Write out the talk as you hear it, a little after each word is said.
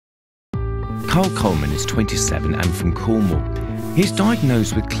Kyle Coleman is 27 and from Cornwall. He is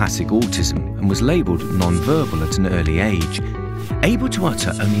diagnosed with classic autism and was labelled non-verbal at an early age. Able to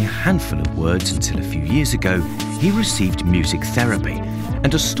utter only a handful of words until a few years ago, he received music therapy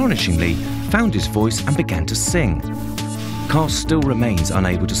and astonishingly found his voice and began to sing. Kyle still remains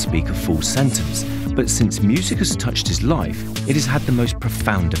unable to speak a full sentence, but since music has touched his life, it has had the most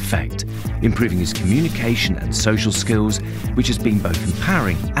profound effect, improving his communication and social skills, which has been both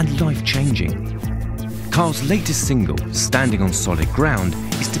empowering and life-changing. Kyle's latest single, Standing on Solid Ground,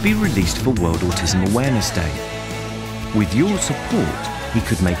 is to be released for World Autism Awareness Day. With your support, he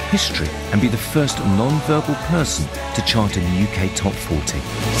could make history and be the first non-verbal person to chart in the UK Top 40.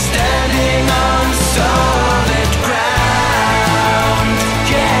 Standing on solid ground,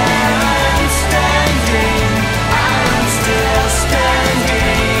 yeah, I'm standing, I'm still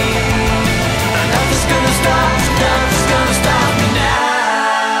standing, and nothing's gonna stop me now.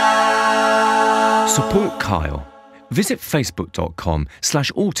 Support Kyle. Visit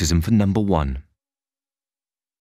facebook.com/autism for No.1.